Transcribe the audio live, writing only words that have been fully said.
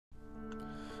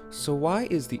So why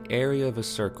is the area of a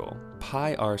circle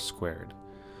pi r squared?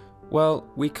 Well,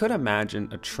 we could imagine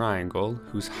a triangle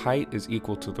whose height is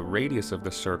equal to the radius of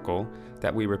the circle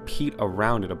that we repeat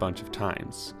around it a bunch of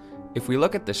times. If we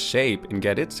look at the shape and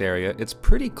get its area, it's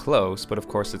pretty close, but of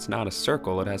course it's not a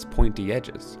circle, it has pointy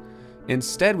edges.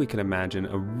 Instead, we can imagine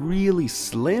a really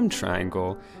slim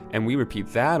triangle and we repeat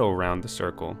that around the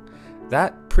circle.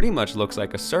 That pretty much looks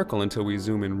like a circle until we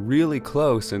zoom in really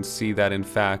close and see that in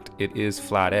fact it is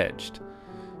flat-edged.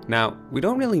 Now, we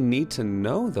don't really need to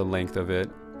know the length of it,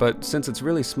 but since it's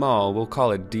really small, we'll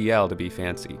call it DL to be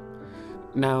fancy.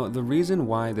 Now, the reason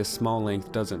why this small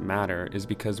length doesn't matter is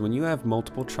because when you have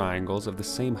multiple triangles of the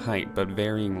same height but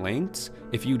varying lengths,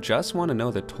 if you just want to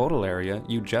know the total area,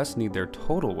 you just need their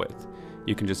total width.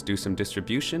 You can just do some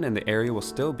distribution and the area will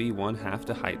still be 1/2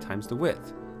 the height times the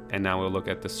width. And now we'll look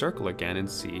at the circle again and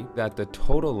see that the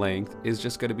total length is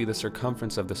just going to be the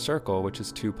circumference of the circle, which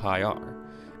is 2 pi r.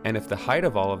 And if the height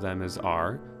of all of them is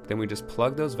r, then we just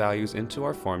plug those values into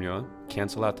our formula,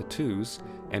 cancel out the 2's,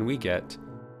 and we get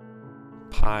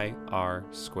pi r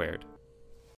squared.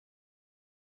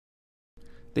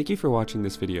 Thank you for watching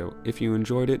this video. If you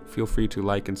enjoyed it, feel free to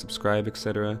like and subscribe,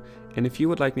 etc. And if you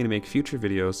would like me to make future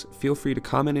videos, feel free to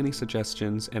comment any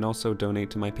suggestions and also donate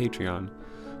to my Patreon.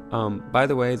 By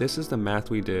the way, this is the math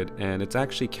we did, and it's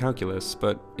actually calculus,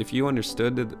 but if you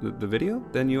understood the video,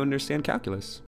 then you understand calculus.